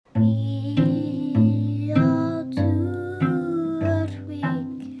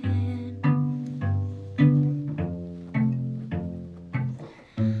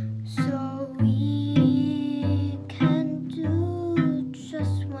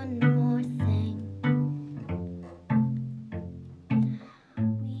one more thing.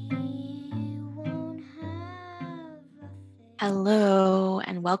 We won't have a thing. Hello,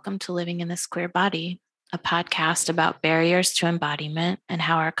 and welcome to Living in This Queer Body, a podcast about barriers to embodiment and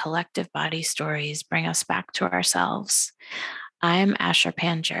how our collective body stories bring us back to ourselves. I'm Asher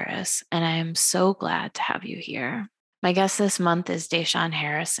Pangeris, and I am so glad to have you here. My guest this month is Deshawn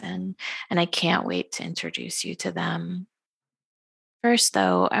Harrison, and I can't wait to introduce you to them. First,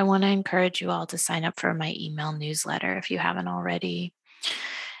 though, I want to encourage you all to sign up for my email newsletter if you haven't already.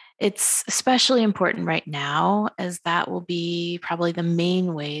 It's especially important right now, as that will be probably the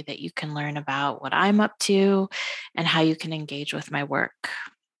main way that you can learn about what I'm up to and how you can engage with my work.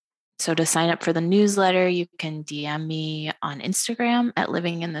 So to sign up for the newsletter, you can DM me on Instagram at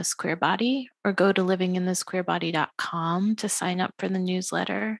Living in This Queer Body or go to livinginthisqueerbody.com to sign up for the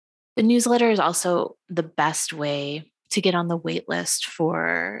newsletter. The newsletter is also the best way to get on the wait list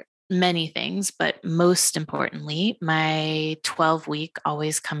for many things, but most importantly, my 12-week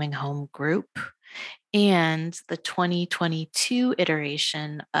Always Coming Home group and the 2022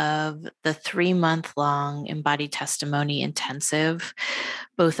 iteration of the 3-month-long Embodied Testimony Intensive,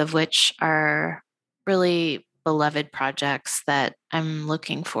 both of which are really beloved projects that I'm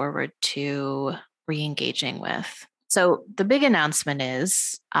looking forward to re-engaging with. So the big announcement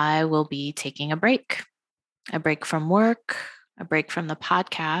is I will be taking a break from work, a break from the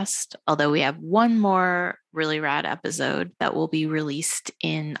podcast, although we have one more really rad episode that will be released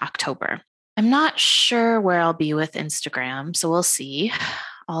in October. I'm not sure where I'll be with Instagram, so we'll see.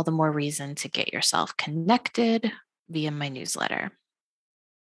 All the more reason to get yourself connected via my newsletter.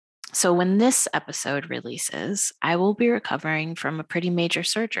 So when this episode releases, I will be recovering from a pretty major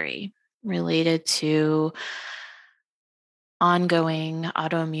surgery related to ongoing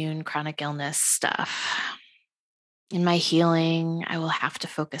autoimmune chronic illness stuff. In my healing, I will have to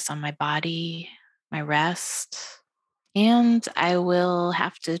focus on my body, my rest, and I will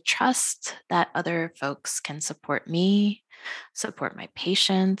have to trust that other folks can support me, support my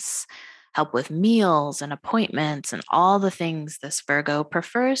patients, help with meals and appointments and all the things this Virgo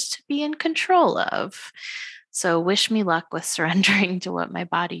prefers to be in control of. So wish me luck with surrendering to what my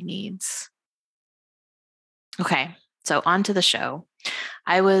body needs. Okay, so on to the show.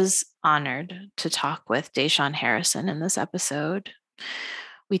 I was honored to talk with Deshawn Harrison in this episode.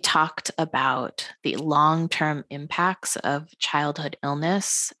 We talked about the long-term impacts of childhood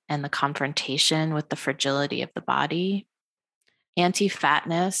illness and the confrontation with the fragility of the body,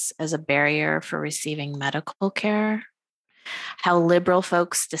 anti-fatness as a barrier for receiving medical care, how liberal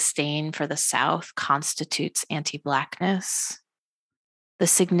folks' disdain for the South constitutes anti-Blackness, the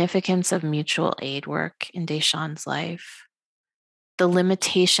significance of mutual aid work in Deshawn's life, the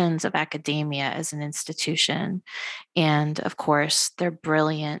limitations of academia as an institution, and of course, their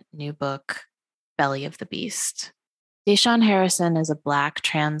brilliant new book, Belly of the Beast. Deshawn Harrison is a Black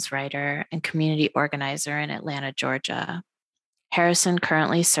trans writer and community organizer in Atlanta, Georgia. Harrison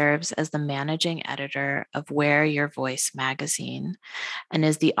currently serves as the managing editor of Wear Your Voice magazine and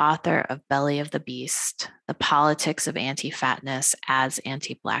is the author of Belly of the Beast, The Politics of Anti-Fatness as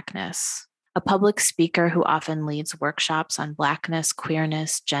Anti-Blackness. A public speaker who often leads workshops on Blackness,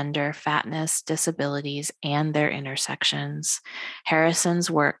 queerness, gender, fatness, disabilities, and their intersections,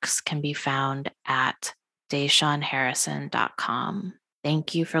 Harrison's works can be found at DeshawnHarrison.com.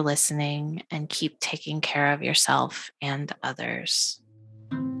 Thank you for listening and keep taking care of yourself and others.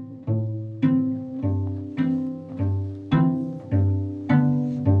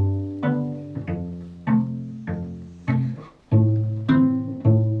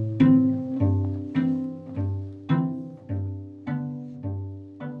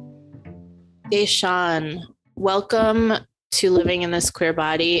 Deshawn, welcome to Living in This Queer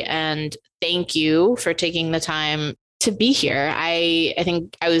Body, and thank you for taking the time to be here. I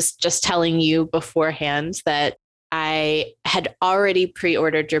think I was just telling you beforehand that I had already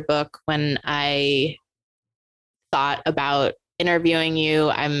pre-ordered your book when I thought about interviewing you.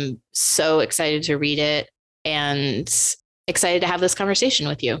 I'm so excited to read it and excited to have this conversation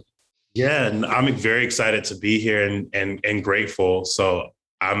with you. Yeah, and I'm very excited to be here and grateful. So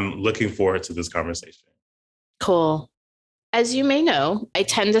I'm looking forward to this conversation. Cool. As you may know, I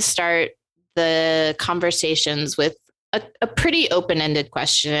tend to start the conversations with a pretty open-ended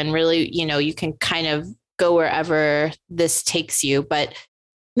question. And really, you can kind of go wherever this takes you. But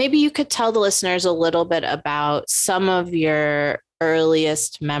maybe you could tell the listeners a little bit about some of your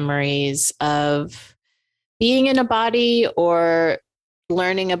earliest memories of being in a body or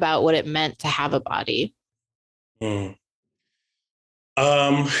learning about what it meant to have a body.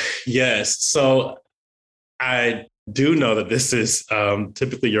 Yes. So I do know that this is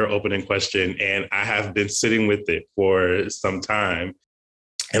typically your opening question, and I have been sitting with it for some time.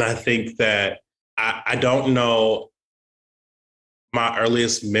 And I think that I don't know my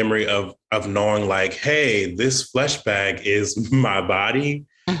earliest memory of knowing like, hey, this flesh bag is my body.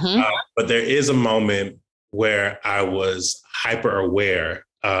 Mm-hmm. But there is a moment where I was hyper aware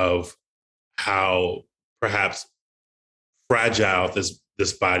of how perhaps fragile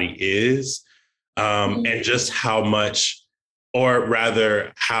this body is, and just how much, or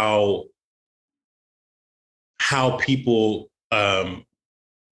rather, how people can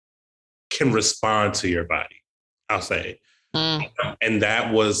respond to your body. I'll say, Mm. and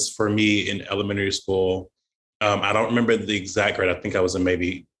that was for me in elementary school. I don't remember the exact grade. I think I was in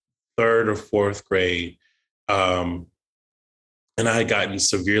maybe third or fourth grade, um, and I had gotten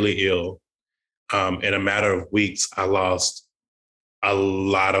severely ill. In a matter of weeks, I lost a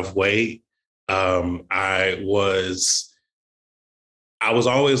lot of weight. I was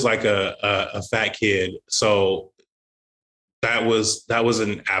always like a fat kid, so that was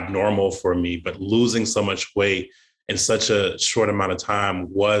an abnormal for me. But losing so much weight in such a short amount of time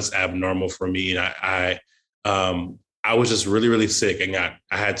was abnormal for me, and I was just really really sick, and I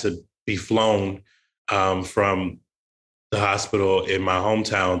had to be flown from the hospital in my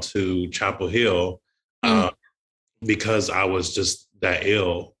hometown to Chapel Hill, Mm. because I was just that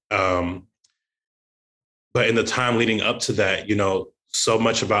ill. But in the time leading up to that, so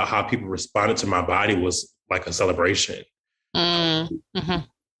much about how people responded to my body was like a celebration. Mm. Mm-hmm.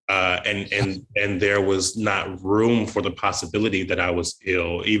 And there was not room for the possibility that I was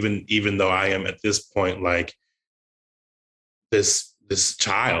ill, even though I am at this point like this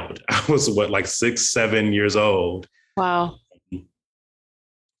child. I was what, like 6, 7 years old, Wow.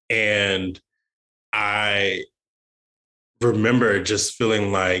 and I remember just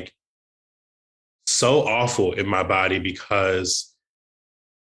feeling like so awful in my body because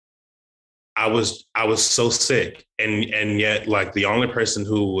I was so sick, and yet like the only person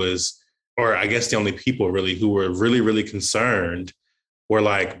who was, or I guess the only people really who were really really concerned were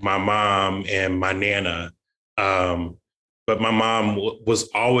like my mom and my nana. Um, but my mom was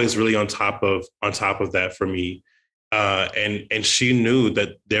always really on top of that for me, and she knew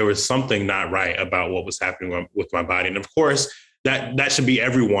that there was something not right about what was happening with my body, and of course that should be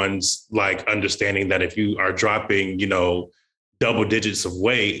everyone's like understanding that if you are dropping, double digits of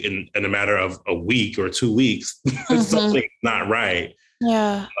weight in a matter of a week or 2 weeks, Mm-hmm. something's not right.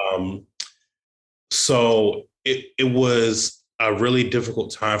 Yeah. Um, so it was a really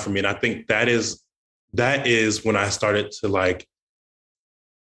difficult time for me, and I think that is when I started to like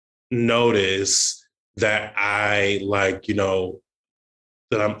notice that I like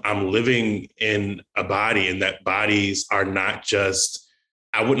that I'm living in a body, and that bodies are not just,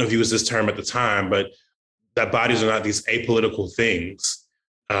 I wouldn't have used this term at the time, but that bodies are not these apolitical things,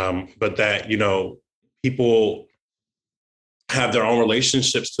 but that people have their own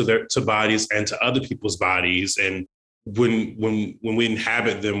relationships to bodies and to other people's bodies, and when we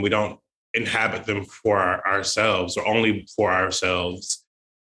inhabit them, we don't inhabit them for ourselves or only for ourselves,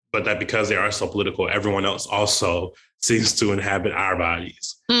 but that because they are so political, everyone else also seems to inhabit our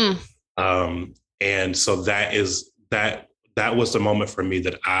bodies. Mm. And so that was the moment for me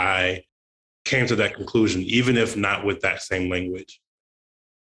that I came to that conclusion, even if not with that same language.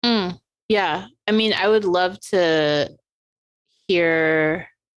 Mm. Yeah. I mean, I would love to hear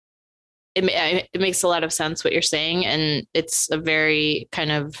it makes a lot of sense what you're saying. And it's a very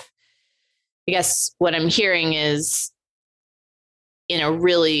kind of, I guess what I'm hearing is in a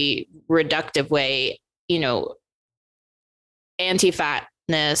really reductive way,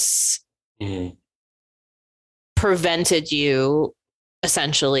 anti-fatness Mhm. prevented you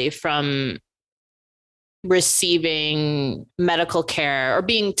essentially from receiving medical care or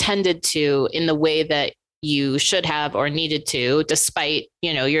being tended to in the way that you should have or needed to, despite,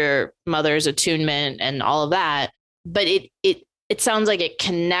 your mother's attunement and all of that. But it sounds like it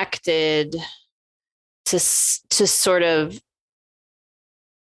connected to sort of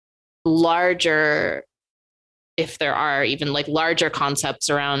larger, if there are even like larger concepts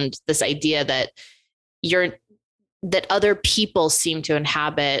around this idea that that other people seem to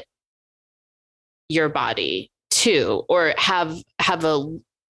inhabit your body too, or have a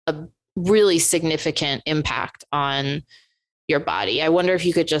really significant impact on your body. I wonder if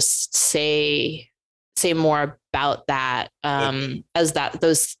you could just say more about that, as that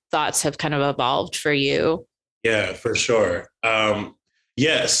those thoughts have kind of evolved for you. Yeah, for sure.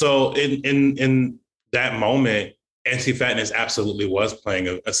 Yeah, so in that moment, anti-fatness absolutely was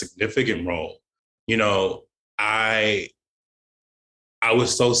playing a significant role. You know, I I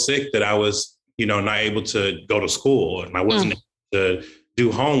was so sick that I was, not able to go to school, and I wasn't able to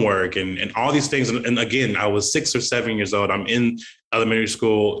do homework and all these things. And again, I was 6 or 7 years old. I'm in elementary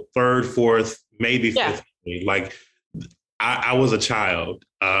school, third, fourth, maybe fifth grade. Like I was a child.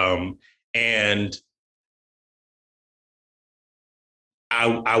 And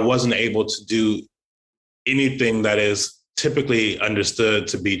I wasn't able to do anything that is typically understood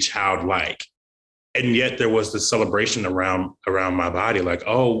to be childlike. And yet there was this celebration around my body, like,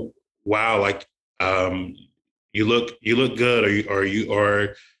 oh wow, like you look good,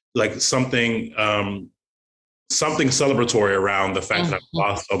 or like something something celebratory around the fact that I've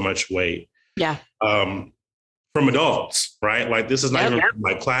lost so much weight. Yeah. From adults, right? Like this is not even from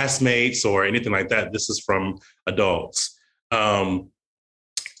my classmates or anything like that. This is from adults. And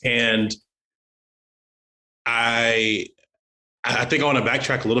I think I want to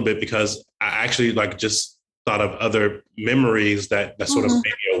backtrack a little bit because I actually like just thought of other memories that sort of made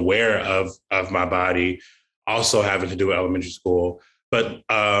me aware of my body, also having to do with elementary school. But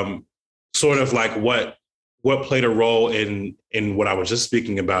sort of like what played a role in what I was just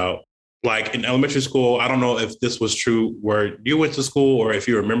speaking about. Like in elementary school, I don't know if this was true where you went to school or if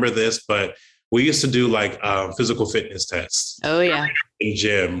you remember this, but we used to do like physical fitness tests. Oh yeah. In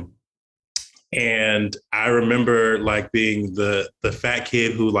gym. And I remember like being the fat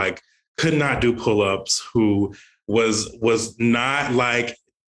kid who like could not do pull-ups, who was not like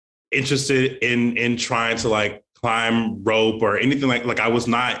interested in trying to like climb rope or anything like I was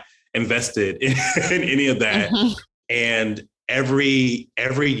not invested in any of that. And every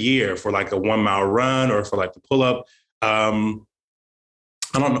year for like a 1 mile run or for like the pull-up,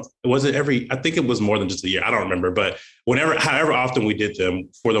 I don't know. Was it I think it was more than just a year. I don't remember, but however often we did them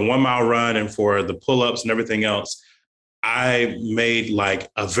for the 1 mile run and for the pull-ups and everything else, I made like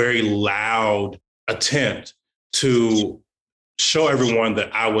a very loud attempt to show everyone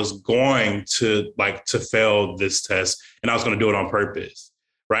that I was going to fail this test and I was going to do it on purpose.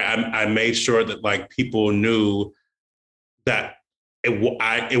 Right. I made sure that like people knew that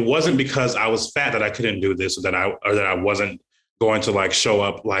it wasn't because I was fat that I couldn't do this or that I wasn't going to like show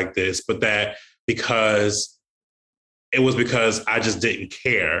up like this, but that because I just didn't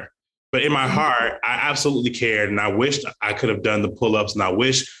care. But in my heart, I absolutely cared. And I wished I could have done the pull-ups and I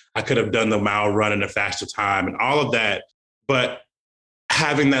wish I could have done the mile run in a faster time and all of that. But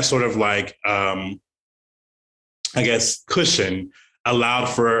having that sort of like, I guess, cushion allowed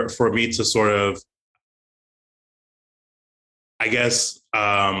for me to sort of, I guess,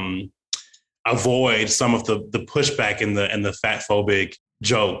 avoid some of the pushback and the fat phobic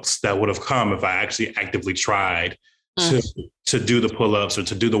jokes that would have come if I actually actively tried to do the pull-ups or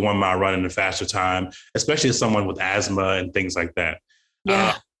to do the 1 mile run in a faster time, especially as someone with asthma and things like that.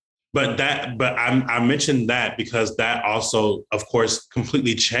 Yeah. But I mentioned that because that also, of course,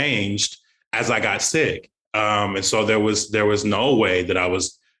 completely changed as I got sick. And so there was no way that I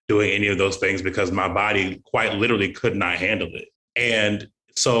was doing any of those things because my body quite literally could not handle it. And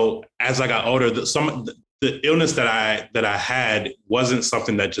so as I got older, the illness that I had wasn't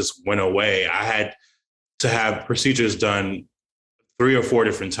something that just went away. I had to have procedures done 3 or 4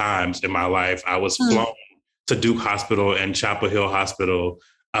 different times in my life. I was flown to Duke Hospital and Chapel Hill Hospital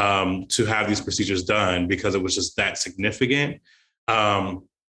to have these procedures done because it was just that significant. And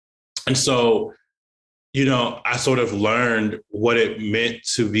so, I sort of learned what it meant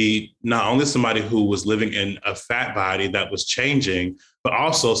to be not only somebody who was living in a fat body that was changing, but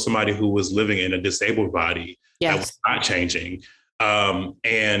also somebody who was living in a disabled body that was not changing.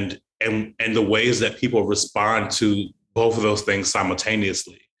 And the ways that people respond to both of those things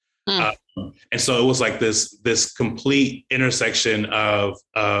simultaneously. And so it was like this complete intersection of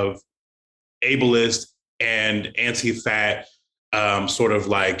ableist and anti-fat sort of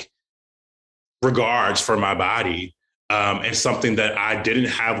like regards for my body, and something that I didn't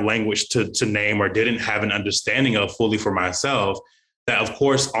have language to name or didn't have an understanding of fully for myself, that of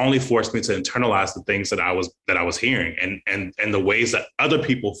course only forced me to internalize the things that I was hearing and the ways that other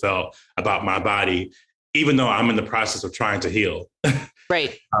people felt about my body, even though I'm in the process of trying to heal.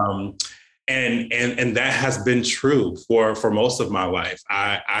 Right. And that has been true for most of my life.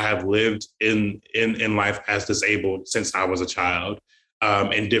 I have lived in life as disabled since I was a child.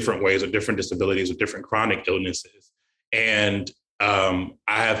 In different ways, with different disabilities, with different chronic illnesses. And I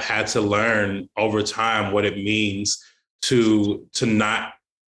have had to learn over time what it means to not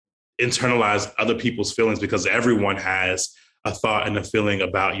internalize other people's feelings, because everyone has a thought and a feeling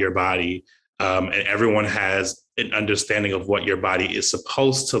about your body. And everyone has an understanding of what your body is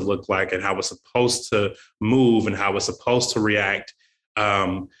supposed to look like and how it's supposed to move and how it's supposed to react.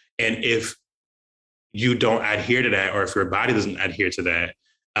 And if you don't adhere to that, or if your body doesn't adhere to that,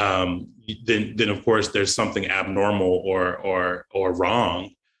 then of course there's something abnormal or wrong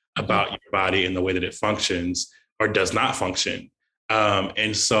about your body and the way that it functions or does not function.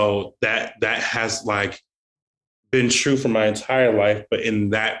 And so that has like been true for my entire life, but in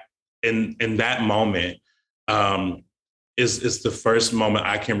that moment, um, is the first moment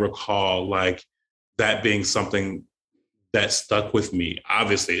I can recall like that being something that stuck with me.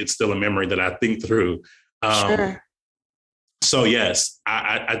 Obviously, it's still a memory that I think through. Sure. So yes,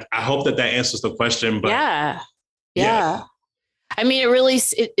 I hope that answers the question. But Yeah. yeah. I mean, it really,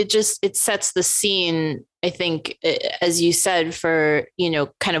 it just, it sets the scene, I think, as you said, for, you know,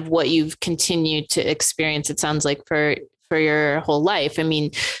 kind of what you've continued to experience. It sounds like for your whole life. I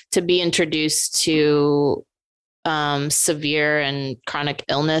mean, to be introduced to severe and chronic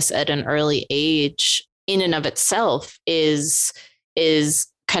illness at an early age in and of itself is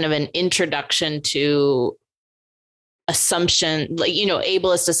kind of an introduction to assumption, like, you know,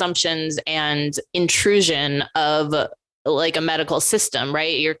 ableist assumptions and intrusion of like a medical system,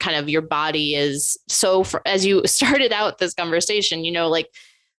 right? You're kind of, your body is so, as you started out this conversation, you know, like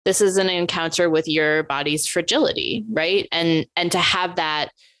this is an encounter with your body's fragility, right? And to have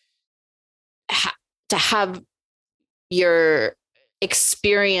that, to have your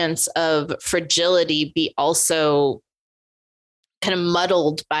experience of fragility be also kind of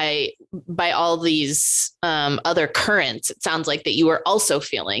muddled by all these other currents, it sounds like, that you are also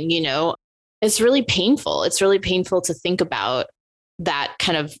feeling, you know, it's really painful. It's really painful to think about that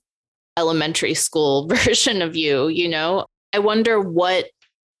kind of elementary school version of you, you know. I wonder what,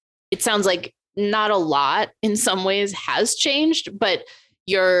 it sounds like not a lot in some ways has changed, but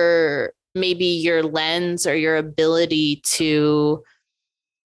maybe your lens or your ability to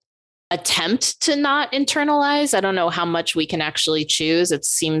attempt to not internalize. I don't know how much we can actually choose. It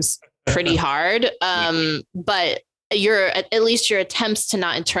seems pretty hard. But at least your attempts to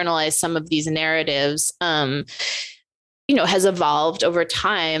not internalize some of these narratives, you know, has evolved over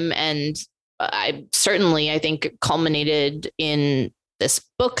time. And I think culminated in this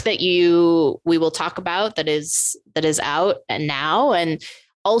book that we will talk about that is out and now, and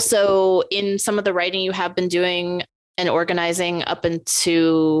also in some of the writing you have been doing and organizing up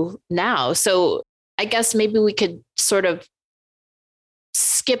into now. So I guess maybe we could sort of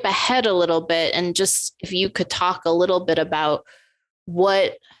skip ahead a little bit and just, if you could talk a little bit about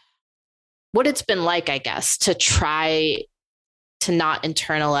what it's been like, I guess, to try to not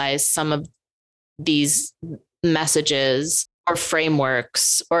internalize some of these messages or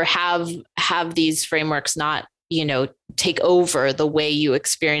frameworks, or have these frameworks not, you know, take over the way you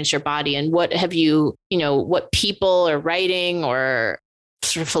experience your body. And what have you, you know, what people or writing or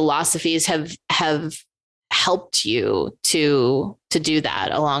sort of philosophies have helped you to do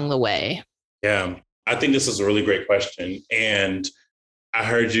that along the way? Yeah, I think this is a really great question. And I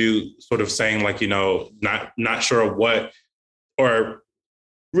heard you sort of saying like, you know, not sure what, or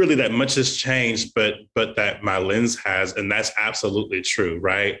really that much has changed, but that my lens has, and that's absolutely true,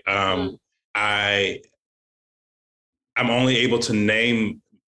 right? I'm only able to name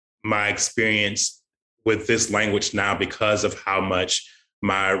my experience with this language now because of how much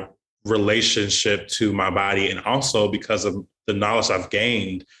my relationship to my body, and also because of the knowledge I've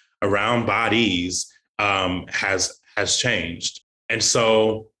gained around bodies, has changed. And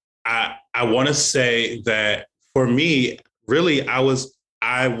so I want to say that for me, really, I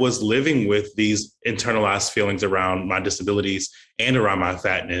was living with these internalized feelings around my disabilities and around my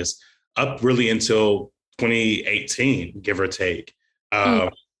fatness up really until 2018, give or take.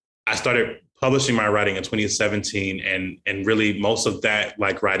 I started publishing my writing in 2017, and really most of that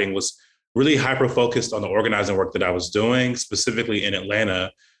like writing was really hyper focused on the organizing work that I was doing, specifically in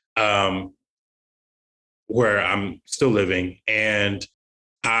Atlanta, where I'm still living. And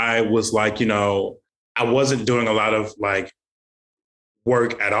I was like, you know, I wasn't doing a lot of like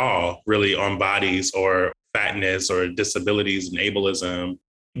work at all really on bodies or fatness or disabilities and ableism,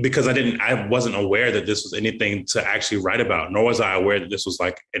 because I wasn't aware that this was anything to actually write about, nor was I aware that this was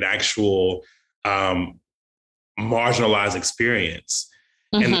like an actual marginalized experience.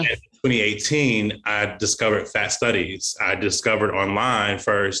 And then in 2018, I discovered Fat Studies. I discovered online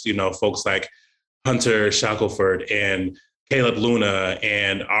first, you know, folks like Hunter Shackelford and Caleb Luna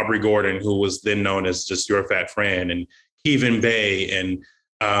and Aubrey Gordon, who was then known as just Your Fat Friend, and Kevin Bay and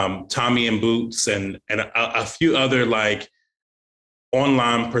Tommy and Boots, and a few other like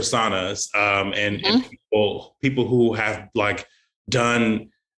online personas, and people who have like done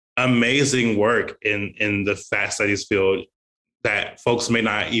amazing work in the fat studies field that folks may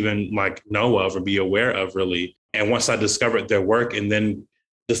not even like know of or be aware of really. And once I discovered their work, and then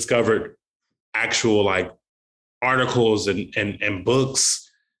discovered actual like articles and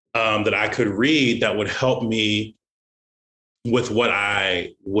books that I could read that would help me with what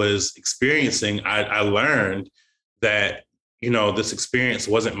I was experiencing, I learned that, this experience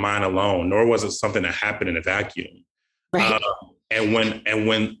wasn't mine alone, nor was it something that happened in a vacuum. Right. And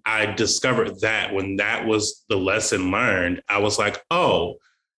when I discovered that, when that was the lesson learned, I was like, oh,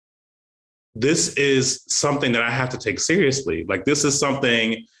 this is something that I have to take seriously. Like, this is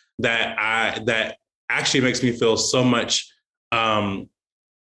something that actually makes me feel so much um,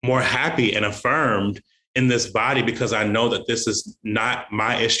 more happy and affirmed in this body, because I know that this is not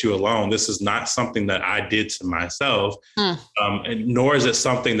my issue alone. This is not something that I did to myself, and nor is it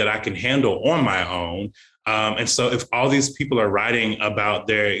something that I can handle on my own. And so if all these people are writing about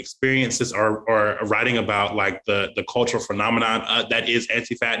their experiences, or writing about like the cultural phenomenon that is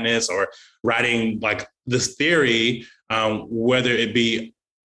anti-fatness, or writing like this theory, whether it be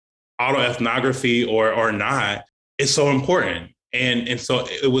autoethnography or not, it's so important. And so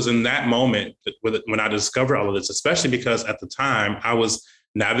it was in that moment when I discovered all of this, especially because at the time I was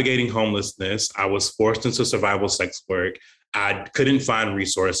navigating homelessness. I was forced into survival sex work. I couldn't find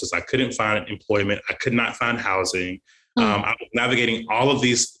resources. I couldn't find employment. I could not find housing. I was navigating all of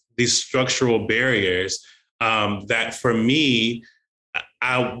these structural barriers that for me,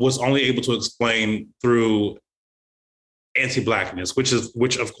 I was only able to explain through anti-Blackness, which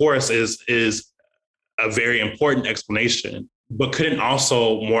of course is a very important explanation, but couldn't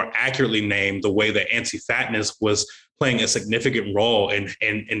also more accurately name the way that anti-fatness was playing a significant role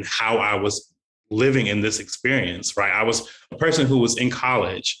in how I was living in this experience. Right, I was a person who was in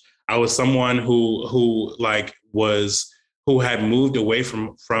college. I was someone who had moved away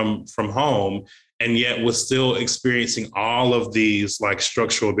from home, and yet was still experiencing all of these like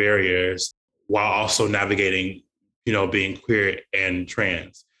structural barriers while also navigating, being queer and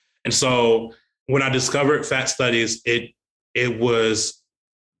trans. And so when I discovered fat studies, it was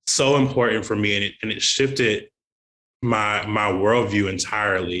so important for me, and it shifted my worldview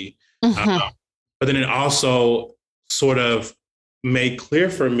entirely. Mm-hmm. But then it also sort of made clear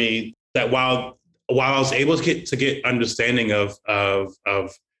for me that while I was able to get understanding of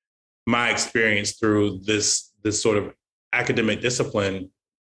my experience through this sort of academic discipline,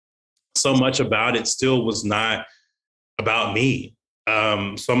 so much about it still was not about me.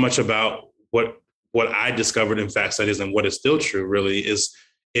 So much about what I discovered in fat studies, and what is still true really is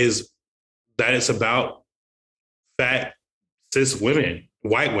that it's about fat cis women,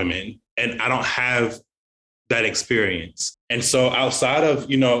 white women, and I don't have that experience. And so outside of,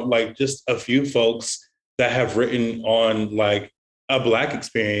 like just a few folks that have written on like a Black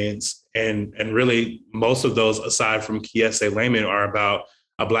experience, and really most of those aside from Kiese Layman are about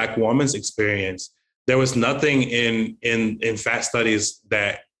a Black woman's experience, there was nothing in fat studies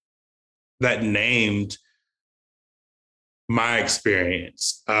that named my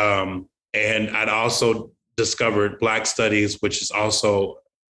experience. And I'd also discovered Black studies, which has also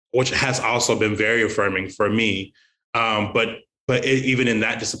been very affirming for me. But even in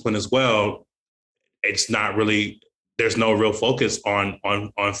that discipline as well, it's not really, there's no real focus on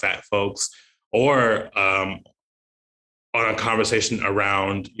fat folks, or on a conversation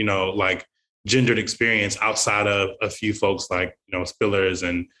around, like gendered experience outside of a few folks like, Spillers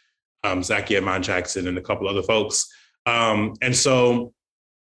and Zakia Mon-Jackson and a couple other folks. And so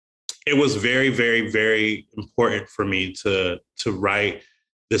it was very, very, very important for me to write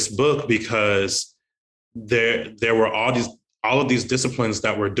this book, because there were all of these disciplines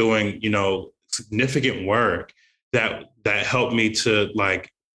that were doing, significant work that helped me to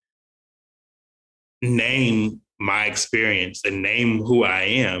like name my experience and name who I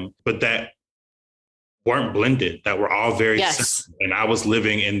am, but that weren't blended, that were all very simple. And I was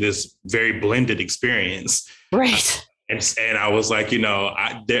living in this very blended experience. Right. And I was like,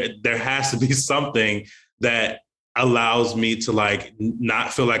 there has to be something that allows me to like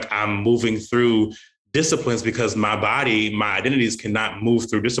not feel like I'm moving through disciplines, because my body, my identities cannot move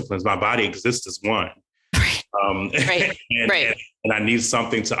through disciplines. My body exists as one. Right. And I need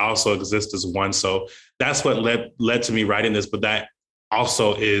something to also exist as one. So that's what led to me writing this. But that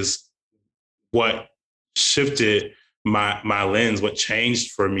also is what shifted my lens. What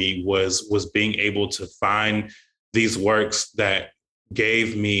changed for me was being able to find these works that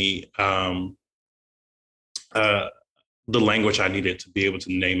gave me the language I needed to be able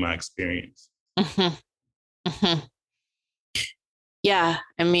to name my experience. Mm-hmm. Mm-hmm. Yeah,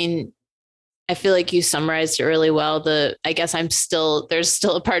 I mean, I feel like you summarized it really well. I guess there's still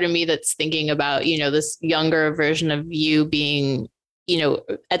a part of me that's thinking about, this younger version of you being,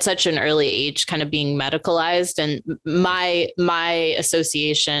 at such an early age, kind of being medicalized. And my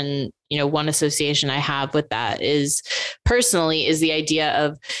association, one association I have with that is the idea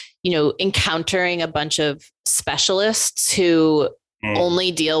of, encountering a bunch of specialists who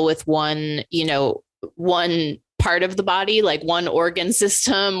only deal with one part of the body, like one organ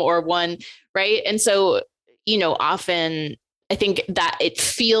system or one, right? And so, often I think that it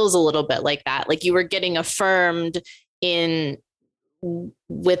feels a little bit like that, like you were getting affirmed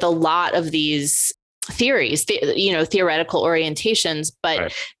with a lot of these theories, theoretical orientations, but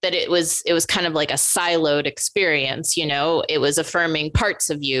right. That it was kind of like a siloed experience, it was affirming parts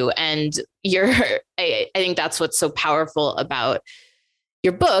of you. And I think that's what's so powerful about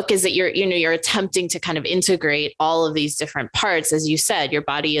your book is that you're attempting to kind of integrate all of these different parts. As you said, your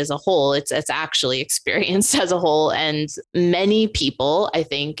body as a whole, it's actually experienced as a whole. And many people, I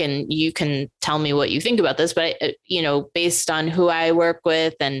think, and you can tell me what you think about this, but based on who I work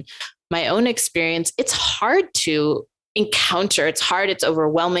with and my own experience, it's hard to encounter. It's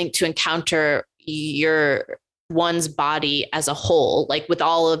overwhelming to encounter one's body as a whole, like with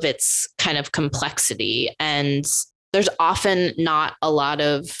all of its kind of complexity. And there's often not a lot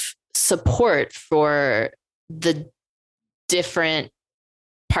of support for the different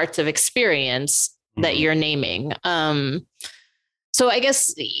parts of experience that you're naming. So I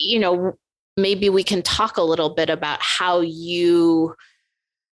guess, maybe we can talk a little bit about how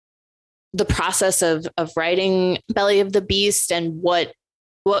the process of writing Belly of the Beast and what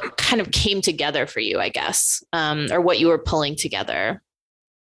kind of came together for you, I guess, or what you were pulling together.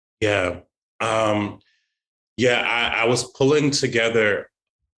 Yeah. I was pulling together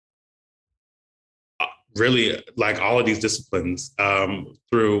really like all of these disciplines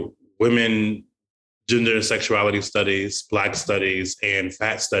through women, gender and sexuality studies, Black studies, and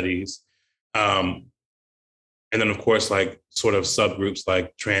fat studies. And then, of course, like sort of subgroups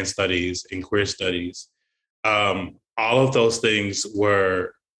like trans studies and queer studies. All of those things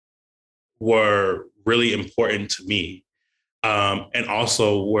were really important to me, and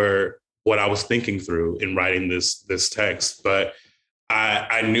also were what I was thinking through in writing this text. But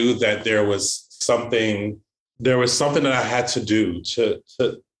I knew that there was something that I had to do to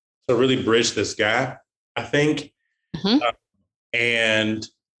really bridge this gap, I think. Mm-hmm. And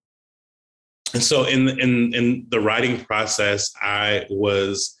so in the writing process,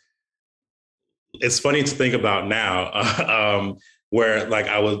 it's funny to think about now, where like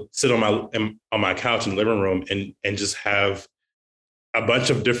I would sit on my couch in the living room and just have a bunch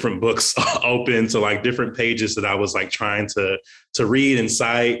of different books open to like different pages that I was like trying to read and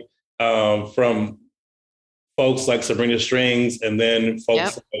cite, from folks like Sabrina Strings, and then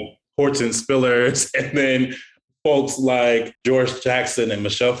folks like Hortense Spillers, and then folks like George Jackson and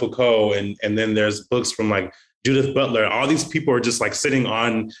Michel Foucault. And then there's books from like Judith Butler. All these people are just like sitting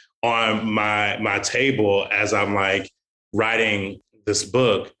on my table as I'm like writing this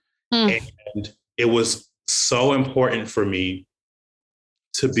book. And it was so important for me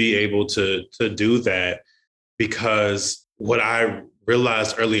to be able to do that, because what I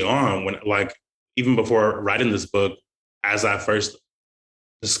realized early on, when like even before writing this book, as I first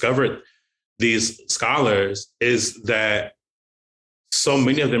discovered these scholars, is that so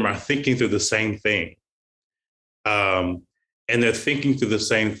many of them are thinking through the same thing. And they're thinking through the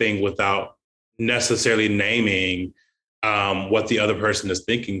same thing without necessarily naming what the other person is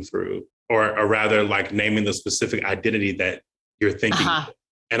thinking through, or rather like naming the specific identity that you're thinking.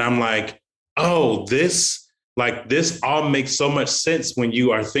 And I'm like, oh, this all makes so much sense when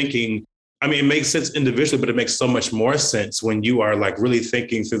you are thinking. I mean, it makes sense individually, but it makes so much more sense when you are like really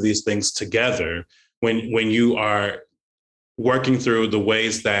thinking through these things together, when you are working through the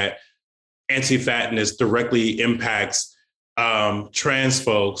ways that anti-fatness directly impacts trans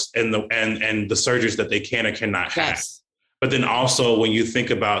folks and the surgeries that they can or cannot have. Yes. But then also when you think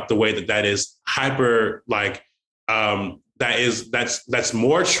about the way that is hyper, like, that's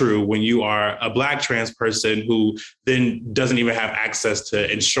more true when you are a Black trans person who then doesn't even have access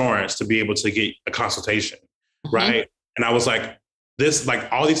to insurance to be able to get a consultation, right? And I was like,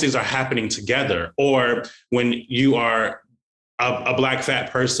 all these things are happening together. Or when you are a Black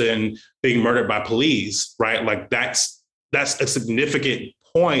fat person being murdered by police, right? Like that's a significant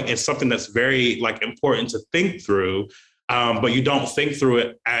point and something that's very like important to think through, but you don't think through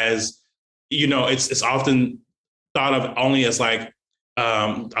it as, it's often thought of only as like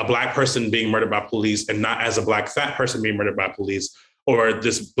a Black person being murdered by police, and not as a Black fat person being murdered by police, or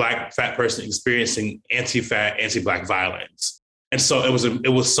this Black fat person experiencing anti-fat, anti-Black violence. And so it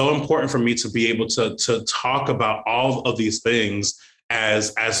was so important for me to be able to talk about all of these things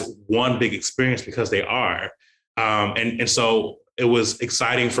as one big experience, because they are. And so it was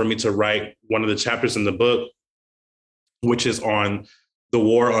exciting for me to write one of the chapters in the book, which is on the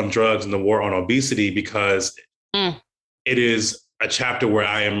war on drugs and the war on obesity, because it is a chapter where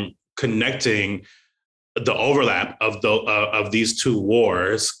I am connecting the overlap of these two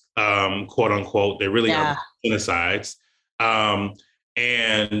wars, quote unquote. They really are genocides,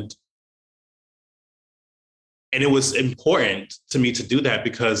 and it was important to me to do that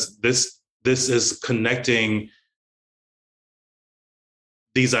because this is connecting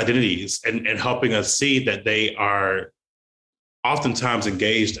these identities and helping us see that they are oftentimes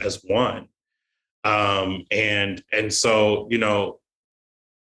engaged as one. And so, you know,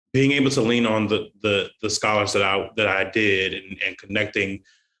 being able to lean on the scholars that I did and connecting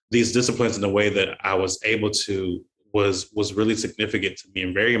these disciplines in the way that I was able to was really significant to me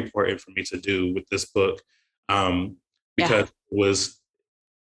and very important for me to do with this book, because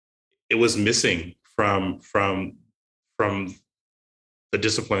it was missing from the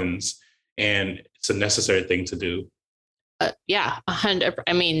disciplines, and it's a necessary thing to do. 100.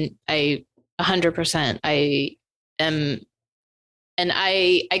 I mean, 100%. I am, and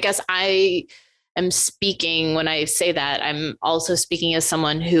I guess I am speaking when I say that. I'm also speaking as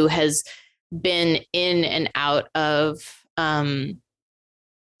someone who has been in and out of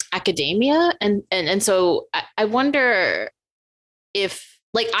academia, and so I wonder if,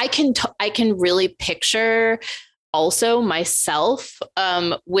 like, I can really picture also myself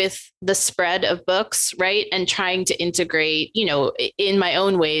with the spread of books, right? And trying to integrate, you know, in my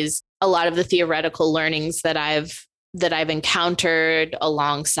own ways, a lot of the theoretical learnings that I've encountered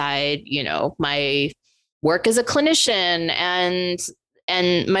alongside, you know, my work as a clinician and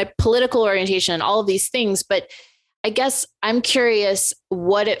my political orientation, all of these things. But I guess I'm curious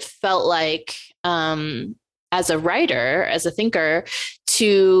what it felt like as a writer, as a thinker,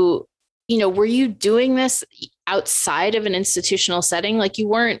 to, you know, were you doing this outside of an institutional setting? Like, you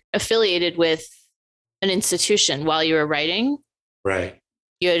weren't affiliated with an institution while you were writing. Right.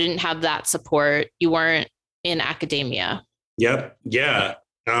 You didn't have that support. You weren't in academia. Yep. Yeah.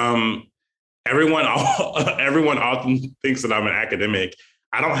 Everyone often thinks that I'm an academic.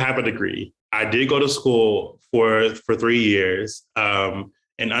 I don't have a degree. I did go to school for 3 years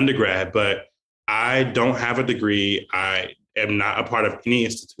in undergrad, but I don't have a degree. I am not a part of any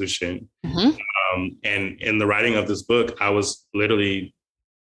institution. And in the writing of this book, I was literally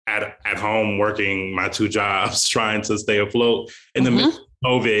at home working my 2 jobs, trying to stay afloat in the midst of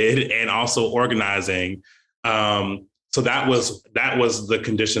COVID and also organizing. So that was the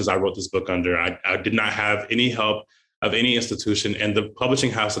conditions I wrote this book under. I did not have any help of any institution. And the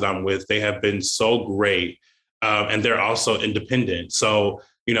publishing house that I'm with, they have been so great. And they're also independent. So,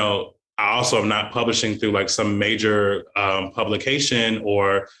 you know, I also am not publishing through like some major publication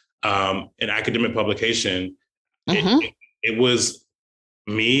or an academic publication. It was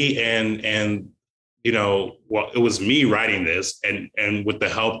me and you know, well, it was me writing this and with the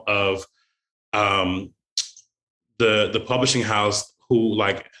help of the publishing house, who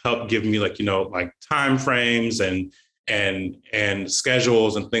like helped give me like, you know, like time frames and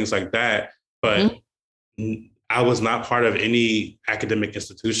schedules and things like that. But I was not part of any academic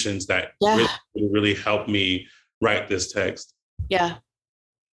institutions that really helped me write this text. Yeah.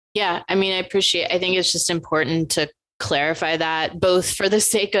 I mean, I think it's just important to clarify that, both for the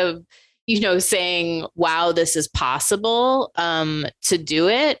sake of, you know, saying, wow, this is possible to do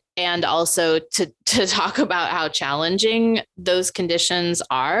it. And also to talk about how challenging those conditions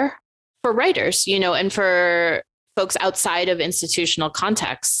are for writers, you know, and for folks outside of institutional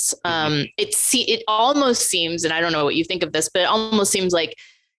contexts. It almost seems, and I don't know what you think of this, but it almost seems like,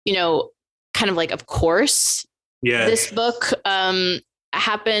 you know, kind of like, of course, this book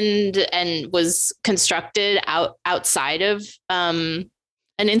happened and was constructed outside of an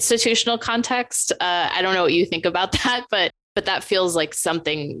institutional context. I don't know what you think about that, but that feels like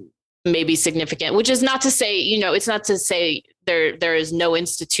something maybe significant, which is not to say, you know, it's not to say there is no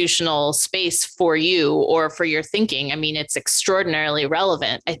institutional space for you or for your thinking. I mean, it's extraordinarily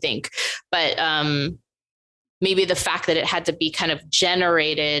relevant, I think, but maybe the fact that it had to be kind of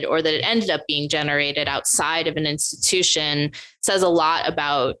generated, or that it ended up being generated outside of an institution, says a lot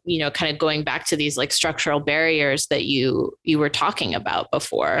about, you know, kind of going back to these like structural barriers that you were talking about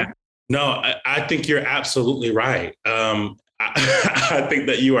before. No, I think you're absolutely right. I think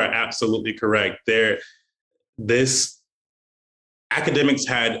that you are absolutely correct. Academics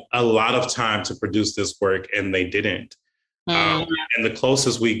had a lot of time to produce this work, and they didn't. And the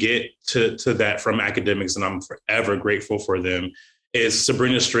closest we get to that from academics, and I'm forever grateful for them, is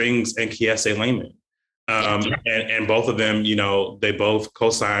Sabrina Strings and Kiese Lehman. And both of them, you know, they both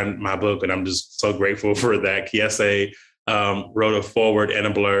co-signed my book, and I'm just so grateful for that. Kiese wrote a foreword and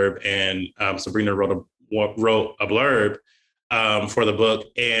a blurb, and Sabrina wrote a blurb for the book.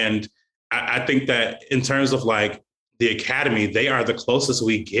 And I think that in terms of like the Academy, they are the closest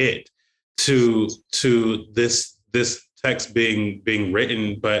we get to this text being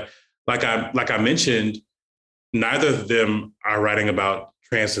written. But like I mentioned, neither of them are writing about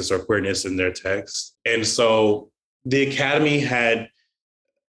transness or queerness in their text. And so the Academy had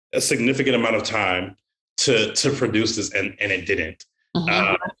a significant amount of time to produce this, and it didn't.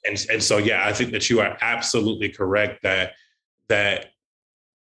 Mm-hmm. And so yeah, I think that you are absolutely correct that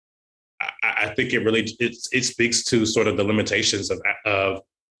I think it speaks to sort of the limitations of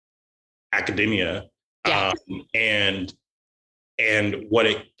academia, Yeah. And what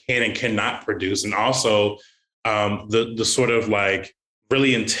it can and cannot produce, and also the sort of like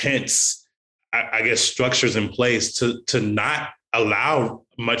really intense, I guess, structures in place to not allow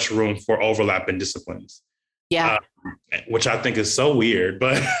much room for overlap in disciplines. Yeah. Which I think is so weird,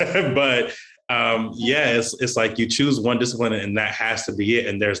 but yeah, it's like you choose one discipline and that has to be it,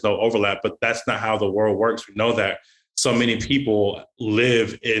 and there's no overlap. But that's not how the world works. We know that so many people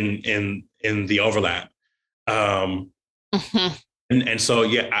live in the overlap. Mm-hmm. And so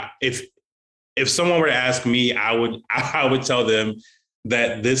yeah, if someone were to ask me, I would tell them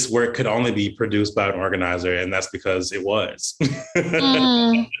that this work could only be produced by an organizer, and that's because it was.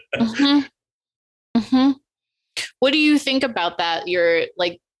 Mm-hmm. Mm-hmm. What do you think about that? You're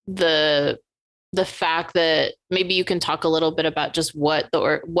like the fact that maybe you can talk a little bit about just what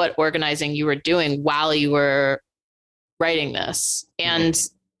organizing you were doing while you were writing this and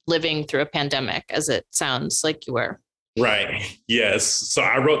living through a pandemic, as it sounds like you were. Right. Yes. So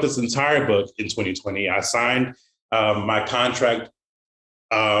I wrote this entire book in 2020. I signed my contract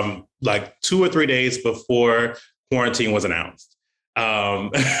like 2 or 3 days before quarantine was announced.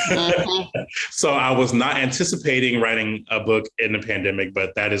 Mm-hmm. So I was not anticipating writing a book in the pandemic,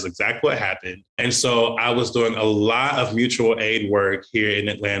 but that is exactly what happened. And so I was doing a lot of mutual aid work here in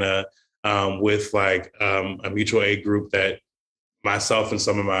Atlanta with like a mutual aid group that myself and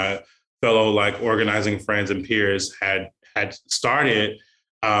some of my fellow like organizing friends and peers had started.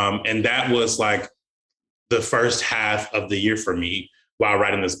 And that was like the first half of the year for me while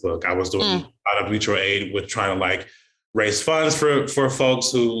writing this book. I was doing a lot of mutual aid with trying to like raise funds for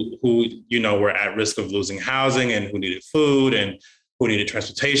folks who were at risk of losing housing and who needed food and who needed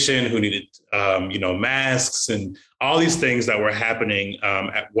transportation, who needed masks and all these things that were happening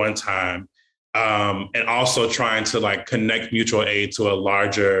at one time. And also trying to like connect mutual aid to a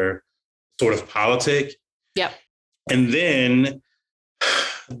larger sort of politic. Yep. And then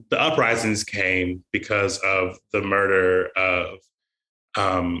the uprisings came because of the murder of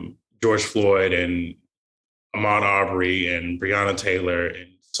George Floyd and Ahmaud Arbery and Breonna Taylor and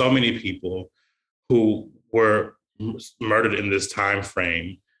so many people who were murdered in this time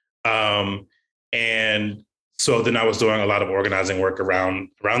frame. And so then I was doing a lot of organizing work around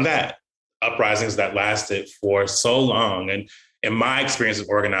that, uprisings that lasted for so long. And in my experience of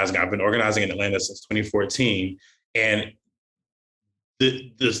organizing, I've been organizing in Atlanta since 2014. And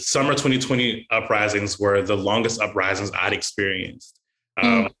the summer 2020 uprisings were the longest uprisings I'd experienced.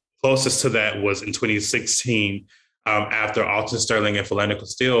 Closest to that was in 2016, after Alton Sterling and Philando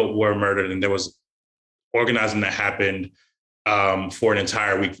Castile were murdered, and there was organizing that happened for an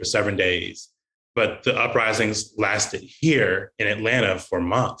entire week for 7 days. But the uprisings lasted here in Atlanta for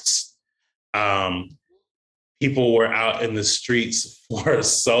months. People were out in the streets for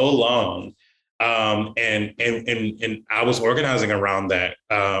so long. And I was organizing around that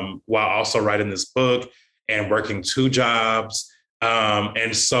while also writing this book and working 2 jobs.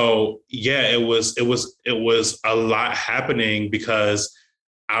 And so, yeah, it was a lot happening because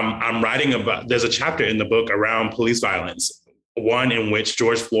I'm writing about, there's a chapter in the book around police violence, one in which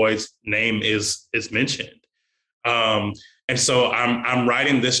George Floyd's name is mentioned. And so I'm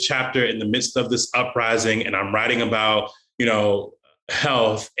writing this chapter in the midst of this uprising, and I'm writing about,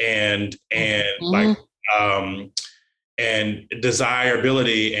 health and like and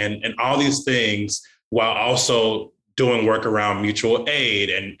desirability and all these things, while also doing work around mutual aid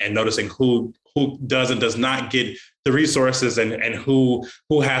and noticing who does and does not get the resources and who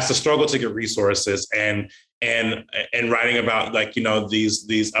has to struggle to get resources and writing about like,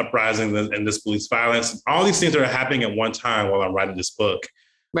 these uprisings and this police violence, all these things that are happening at one time while I'm writing this book.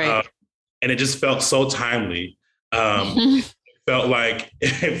 Right. And it just felt so timely. It felt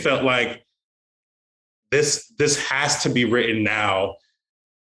like this has to be written now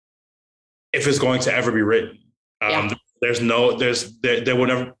if it's going to ever be written. There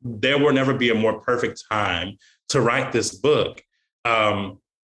will never be a more perfect time to write this book.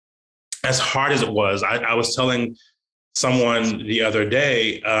 As hard as it was, I was telling someone the other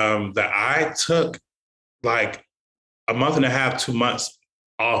day that I took like a month and a half, 2 months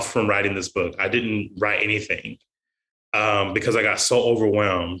off from writing this book. I didn't write anything because I got so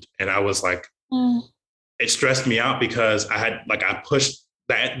overwhelmed, and I was like, it stressed me out because I pushed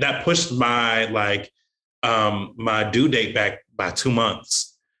that pushed my my due date back by 2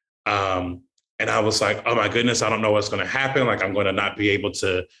 months. And I was like, oh my goodness, I don't know what's going to happen. Like, I'm going to not be able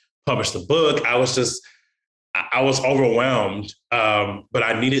to publish the book. I was overwhelmed. But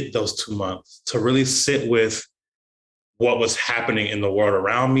I needed those 2 months to really sit with what was happening in the world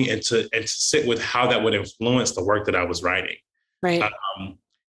around me, and to sit with how that would influence the work that I was writing. Right.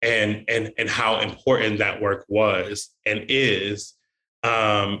 And how important that work was and is.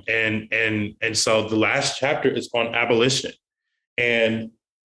 And so the last chapter is on abolition. And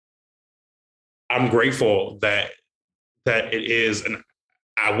I'm grateful that it is. And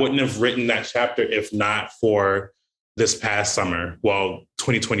I wouldn't have written that chapter if not for this past summer,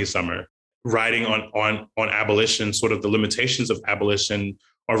 2020 summer, writing on abolition, sort of the limitations of abolition,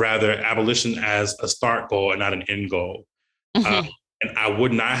 or rather abolition as a start goal and not an end goal. Mm-hmm. And I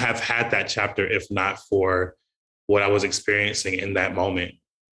would not have had that chapter if not for what I was experiencing in that moment.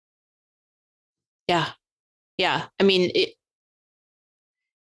 Yeah. Yeah. I mean,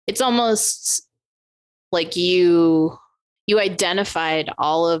 it's almost like you identified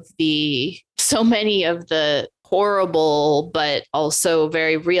so many of the horrible, but also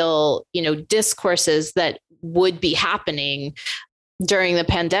very real, discourses that would be happening during the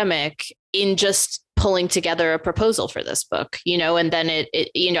pandemic in just pulling together a proposal for this book, and then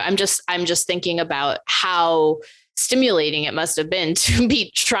I'm just thinking about how stimulating it must have been to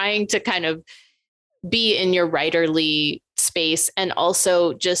be trying to kind of be in your writerly space, and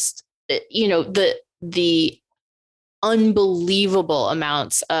also just, the unbelievable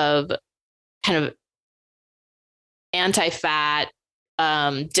amounts of kind of anti-fat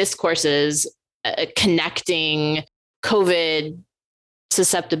discourses connecting COVID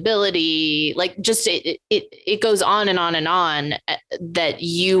susceptibility, like just it goes on and on and on, that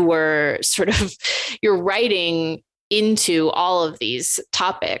you were sort of, you're writing into all of these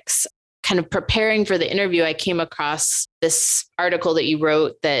topics. Kind of preparing for the interview, I came across this article that you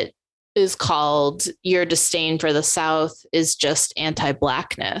wrote that is called "Your Disdain for the South is Just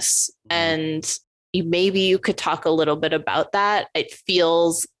Anti-Blackness." And maybe you could talk a little bit about that. It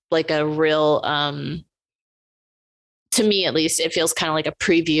feels like a real, to me at least, it feels kind of like a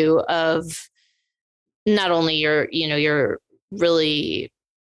preview of not only your really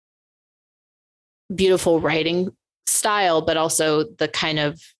beautiful writing style, but also the kind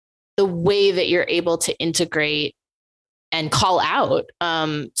of the way that you're able to integrate and call out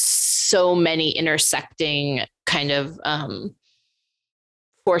so many intersecting kind of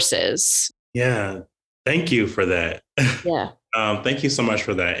forces. Yeah. Thank you for that. Yeah. Thank you so much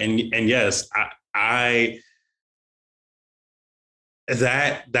for that. And yes, I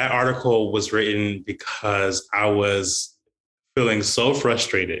that article was written because I was feeling so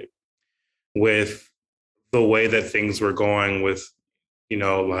frustrated with the way that things were going with,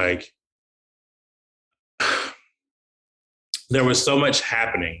 like there was so much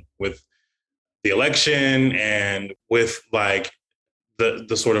happening with the election and with like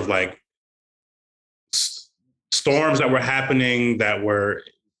the sort of like storms that were happening that were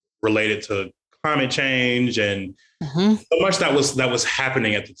related to climate change, and so much that was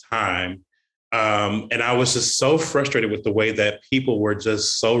happening at the time. And I was just so frustrated with the way that people were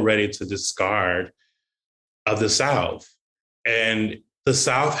just so ready to discard of the South. And the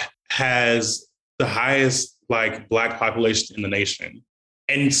South has the highest like Black population in the nation.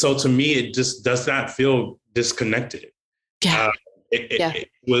 And so to me, it just does not feel disconnected. Yeah. It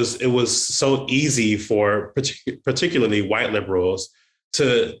was so easy for particularly white liberals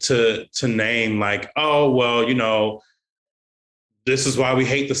to name like, oh, well, this is why we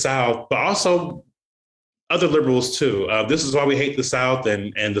hate the South, but also other liberals too. This is why we hate the South,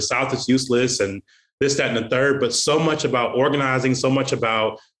 and the South is useless, and this, that, and the third. But so much about organizing, so much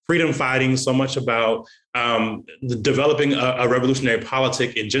about freedom fighting, so much about developing a revolutionary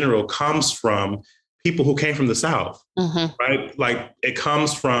politic in general comes from people who came from the South, right? Like it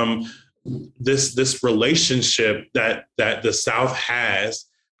comes from this relationship that the South has,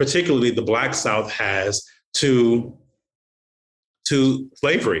 particularly the Black South has to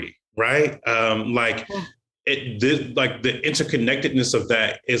slavery, right? Like the interconnectedness of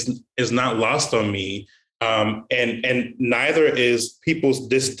that is not lost on me. And neither is people's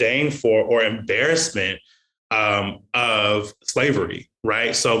disdain for or embarrassment of slavery,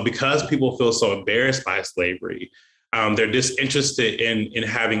 right? So because people feel so embarrassed by slavery, They're disinterested in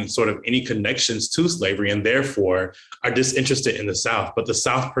having sort of any connections to slavery, and therefore are disinterested in the South. But the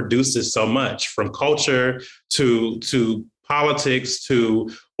South produces so much, from culture to politics to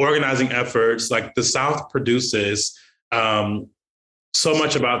organizing efforts. Like, the South produces so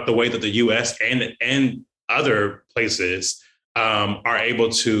much about the way that the U.S. and other places are able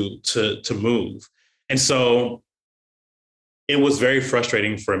to move. And so it was very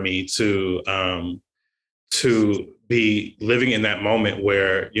frustrating for me to be living in that moment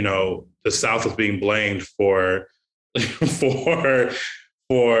where, you know, the South was being blamed for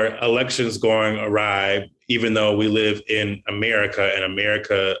for elections going awry, even though we live in America, and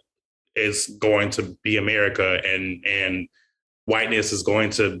America is going to be America, and whiteness is going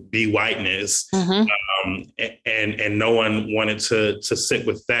to be whiteness. Mm-hmm. And no one wanted to sit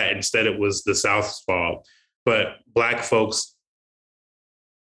with that. Instead, it was the South's fault. But Black folks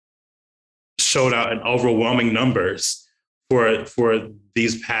showed out in overwhelming numbers for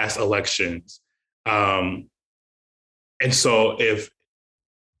these past elections. And so if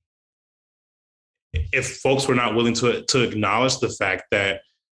folks were not willing to acknowledge the fact that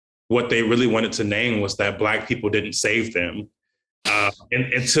what they really wanted to name was that Black people didn't save them,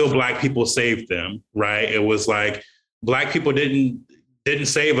 until Black people saved them, right? It was like, Black people didn't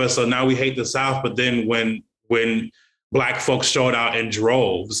save us, so now we hate the South. But then when Black folks showed out in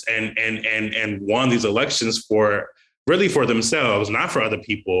droves and won these elections for themselves, not for other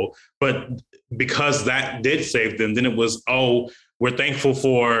people, but because that did save them, then it was, oh, we're thankful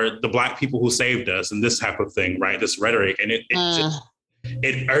for the Black people who saved us, and this type of thing, right? This rhetoric. And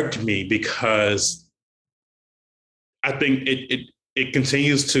it irked me, because I think it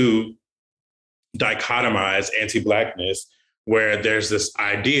continues to dichotomize anti-Blackness, where there's this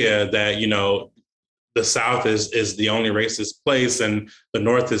idea that, you know, the South is the only racist place and the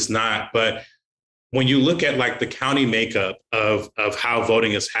North is not. But when you look at, like, the county makeup of how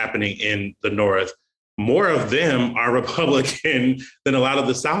voting is happening in the North, more of them are Republican than a lot of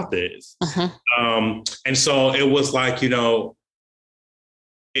the South is. Uh-huh. And so it was like, you know,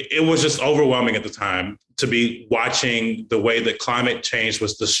 it was just overwhelming at the time to be watching the way that climate change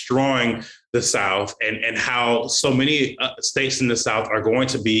was destroying the South, and how so many states in the South are going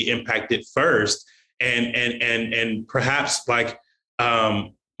to be impacted first, and perhaps, like,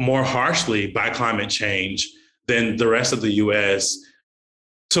 more harshly by climate change than the rest of the U.S.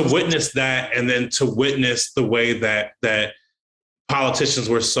 To witness that, and then to witness the way that politicians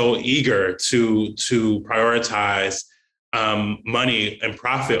were so eager to prioritize money and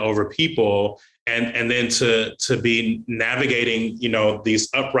profit over people, and then to be navigating, you know, these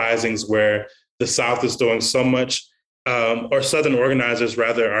uprisings where the South is doing so much, or Southern organizers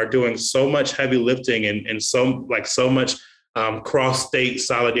rather, are doing so much heavy lifting and so much cross-state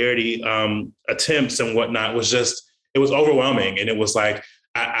solidarity attempts and whatnot. It was overwhelming. And it was like,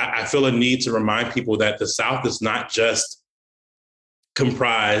 I feel a need to remind people that the South is not just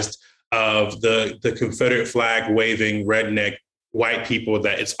comprised of the Confederate flag waving redneck white people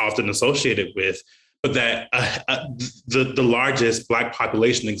that it's often associated with, but that the largest Black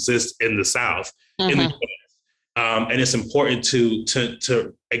population exists in the South. Mm-hmm. In the US. And it's important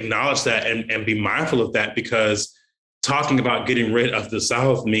to acknowledge that and be mindful of that, because talking about getting rid of the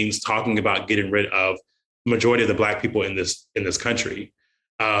South means talking about getting rid of the majority of the Black people in this country,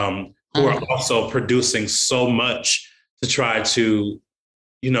 who are also producing so much to try to,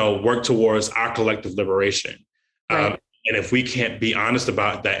 you know, work towards our collective liberation. Right. And if we can't be honest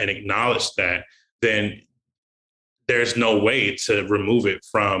about that and acknowledge that, then there's no way to remove it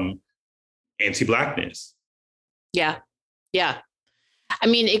from anti-Blackness. Yeah. Yeah. I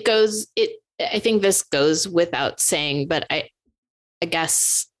mean, I think this goes without saying, but I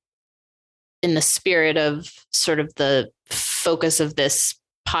guess in the spirit of sort of the focus of this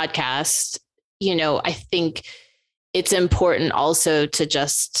podcast, you know, I think it's important also to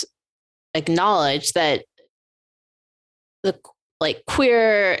just acknowledge that the, like,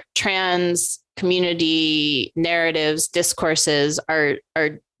 queer, trans community narratives, discourses are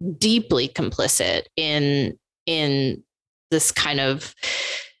deeply complicit in this kind of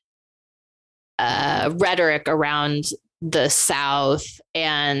rhetoric around the South.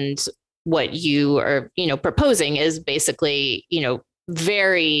 And what you are, you know, proposing is basically, you know,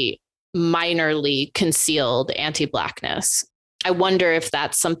 very minorly concealed anti-Blackness. I wonder if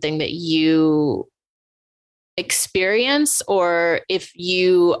that's something that you experience, or if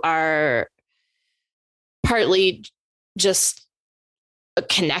you are partly just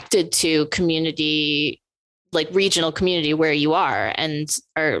connected to community, like regional community where you are, and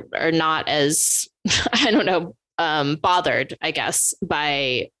are not as, I don't know, bothered, I guess,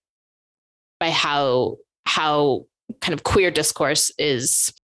 by how kind of queer discourse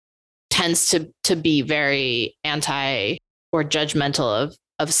tends to be very anti or judgmental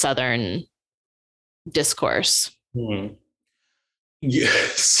of Southern discourse.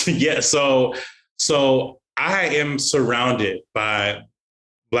 Yes. Yeah. So I am surrounded by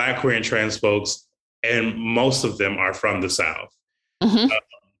Black, queer, and trans folks, and most of them are from the South. Mm-hmm.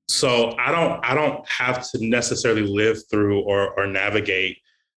 So I don't have to necessarily live through or navigate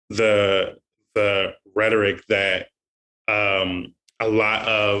the rhetoric that a lot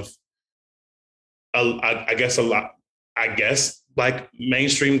of I guess like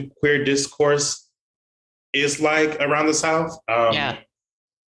mainstream queer discourse is like around the South. Yeah.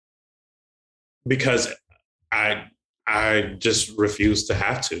 Because I just refuse to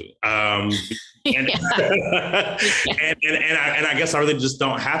have to. And, Yeah. and I guess I really just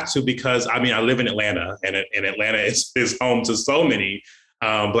don't have to, because I mean, I live in Atlanta, and Atlanta is home to so many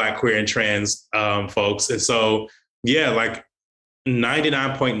Black, queer, and trans folks. And so, yeah, like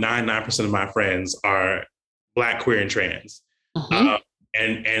 99.99% of my friends are Black, queer, and trans. Mm-hmm.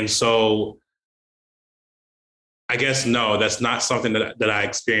 And so I guess, no, that's not something that I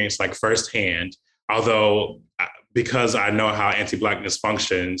experienced like firsthand. Although, because I know how anti-Blackness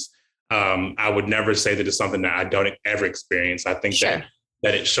functions, I would never say that it's something that I don't ever experience. I think Sure.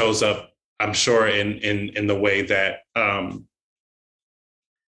 that it shows up, I'm sure, in the way that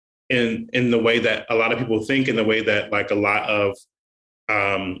in the way that a lot of people think, in the way that like a lot of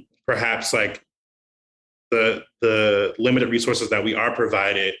perhaps like the limited resources that we are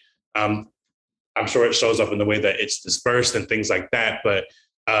provided. I'm sure it shows up in the way that it's dispersed and things like that. But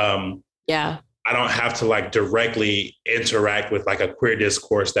yeah, I don't have to like directly interact with like a queer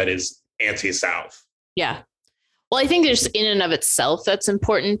discourse that is anti-South. Yeah. Well, I think there's in and of itself that's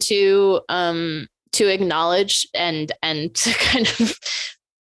important to acknowledge and to kind of,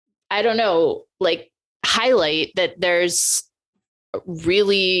 I don't know, like highlight that there's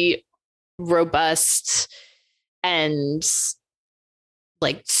really robust and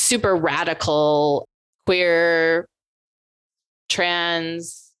like super radical queer,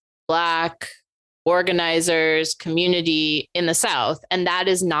 trans, Black organizers, community in the South. And that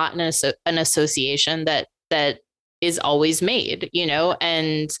is not an association that is always made,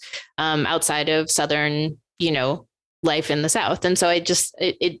 and outside of Southern, life in the South. And so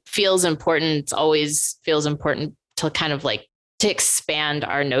it feels important. It always feels important to kind of like to expand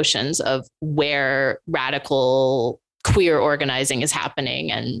our notions of where radical queer organizing is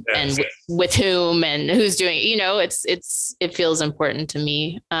happening and with whom and who's doing it. It feels important to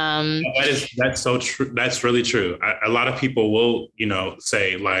me. That's so true. That's really true. A lot of people will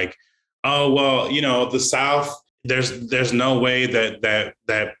say like, oh well, the South, there's no way that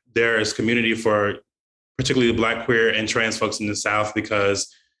there is community for particularly Black, queer, and trans folks in the South,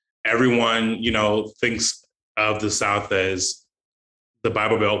 because everyone thinks of the South as the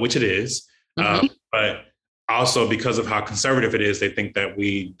Bible Belt, which it is. Mm-hmm. But also because of how conservative it is, they think that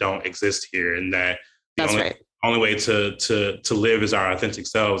we don't exist here, and that the only way to live as our authentic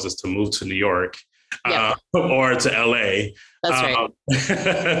selves is to move to New York, or to LA. That's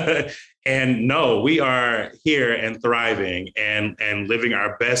right. And no, we are here and thriving and living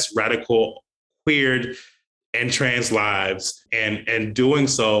our best radical, queered, and trans lives, and doing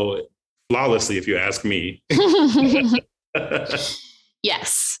so flawlessly, if you ask me.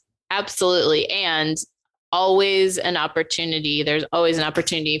 Yes, absolutely. And always an opportunity. There's always an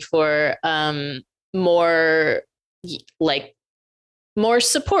opportunity for more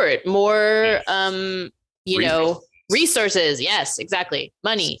support, more resources. Yes, exactly.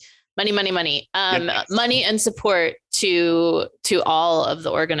 Money, money and support to all of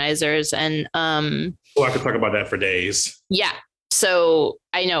the organizers. And I could talk about that for days. Yeah. So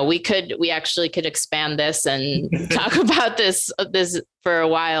I know we actually could expand this and talk about this for a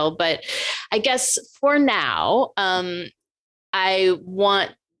while, but I guess for now, I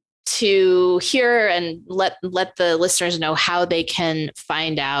want to hear and let the listeners know how they can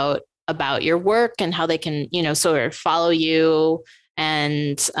find out about your work and how they can, sort of follow you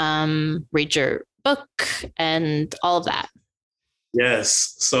and read your book and all of that.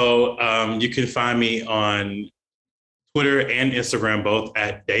 Yes. So you can find me on Twitter and Instagram, both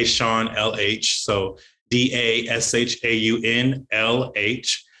at Dashaun LH. So DASHAUNLH.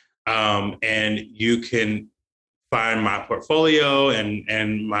 And you can find my portfolio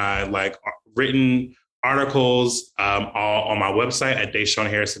and my like written articles all on my website at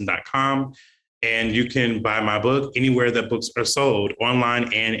DashaunHarrison.com. And you can buy my book anywhere that books are sold,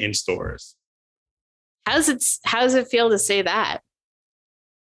 online and in stores. How does it feel to say that?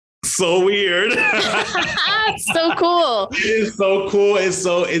 So weird. It's so cool. It is so cool.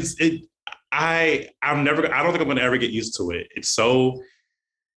 I'm never, I don't think I'm going to ever get used to it. It's so,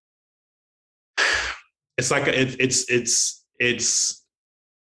 it's like, it's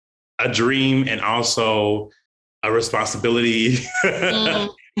a dream and also a responsibility. Mm-hmm.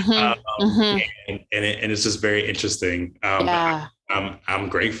 Mm-hmm. And it's just very interesting. Yeah. I'm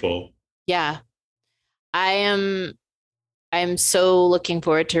grateful. Yeah. I'm so looking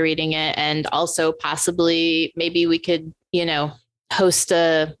forward to reading it, and also possibly maybe we could, host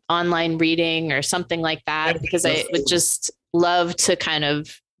a online reading or something like that, because I would just love to kind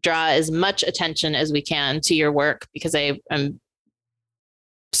of draw as much attention as we can to your work, because I'm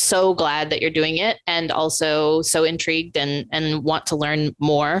so glad that you're doing it, and also so intrigued and want to learn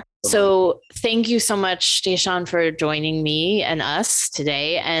more. So thank you so much, Deshawn, for joining me and us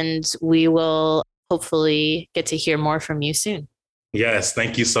today. And we will hopefully get to hear more from you soon. Yes.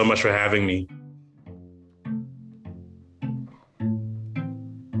 Thank you so much for having me.